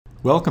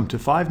Welcome to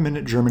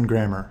 5-Minute German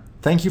Grammar.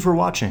 Thank you for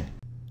watching.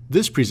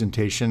 This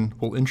presentation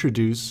will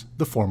introduce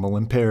the formal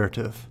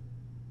imperative.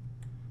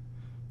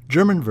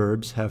 German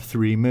verbs have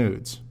three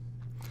moods: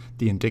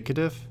 the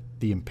indicative,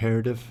 the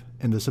imperative,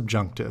 and the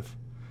subjunctive.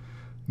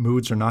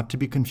 Moods are not to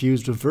be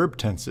confused with verb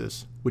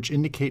tenses, which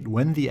indicate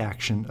when the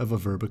action of a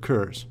verb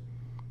occurs.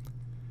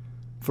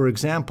 For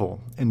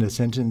example, in the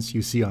sentence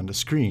you see on the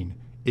screen,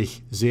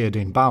 Ich sehe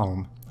den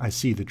Baum, I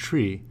see the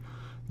tree,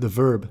 the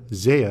verb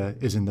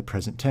sehe is in the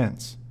present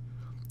tense.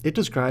 It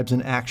describes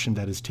an action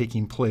that is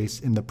taking place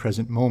in the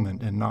present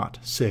moment and not,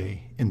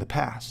 say, in the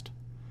past.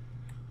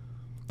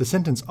 The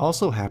sentence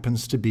also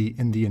happens to be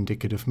in the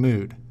indicative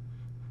mood.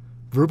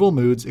 Verbal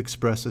moods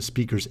express a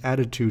speaker's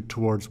attitude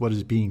towards what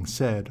is being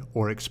said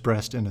or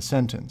expressed in a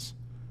sentence.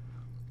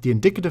 The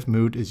indicative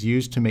mood is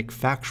used to make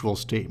factual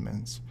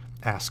statements,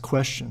 ask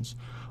questions,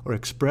 or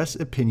express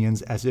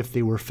opinions as if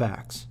they were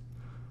facts.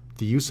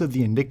 The use of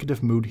the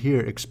indicative mood here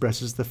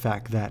expresses the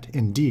fact that,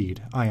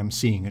 indeed, I am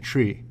seeing a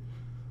tree.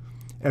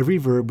 Every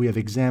verb we have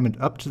examined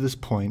up to this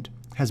point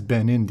has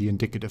been in the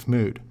indicative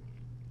mood.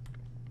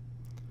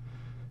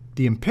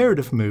 The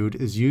imperative mood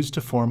is used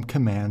to form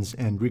commands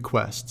and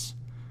requests.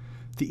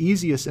 The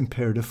easiest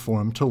imperative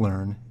form to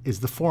learn is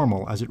the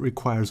formal, as it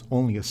requires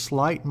only a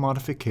slight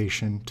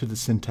modification to the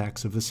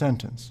syntax of the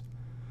sentence.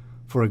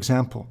 For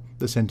example,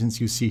 the sentence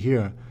you see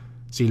here,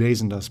 Sie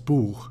lesen das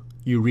Buch,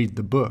 you read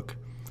the book,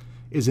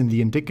 is in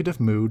the indicative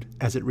mood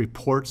as it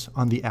reports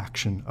on the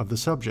action of the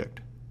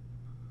subject.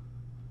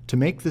 To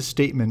make this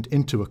statement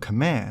into a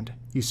command,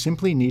 you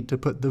simply need to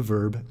put the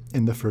verb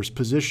in the first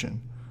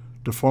position,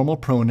 the formal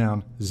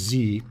pronoun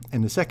Sie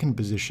in the second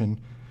position,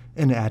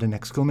 and add an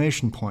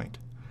exclamation point.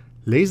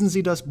 Lesen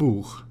Sie das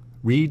Buch,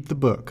 read the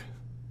book.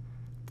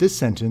 This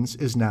sentence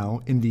is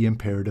now in the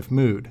imperative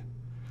mood.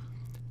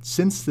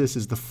 Since this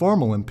is the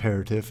formal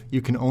imperative,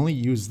 you can only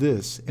use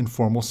this in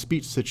formal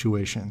speech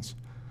situations.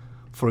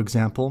 For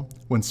example,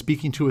 when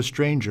speaking to a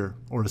stranger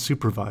or a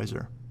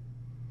supervisor.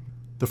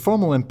 The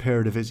formal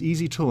imperative is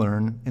easy to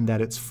learn in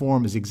that its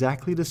form is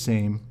exactly the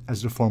same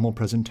as the formal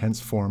present tense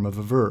form of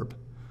a verb.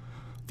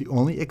 The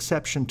only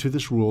exception to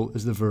this rule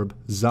is the verb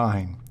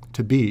sein,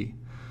 to be,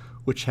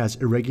 which has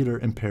irregular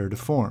imperative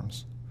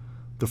forms.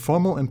 The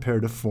formal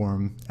imperative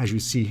form, as you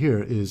see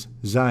here, is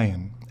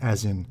sein,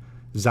 as in,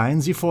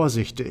 seien Sie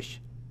vorsichtig,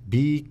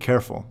 be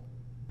careful.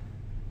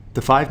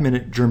 The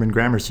 5-Minute German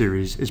Grammar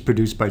Series is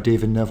produced by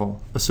David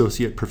Neville,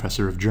 Associate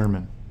Professor of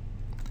German.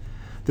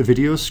 The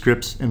videos,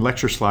 scripts, and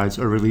lecture slides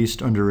are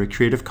released under a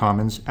Creative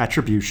Commons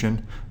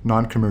Attribution,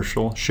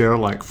 Non-Commercial, Share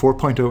Alike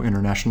 4.0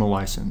 International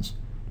License.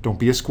 Don't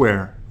be a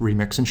square,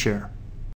 remix and share.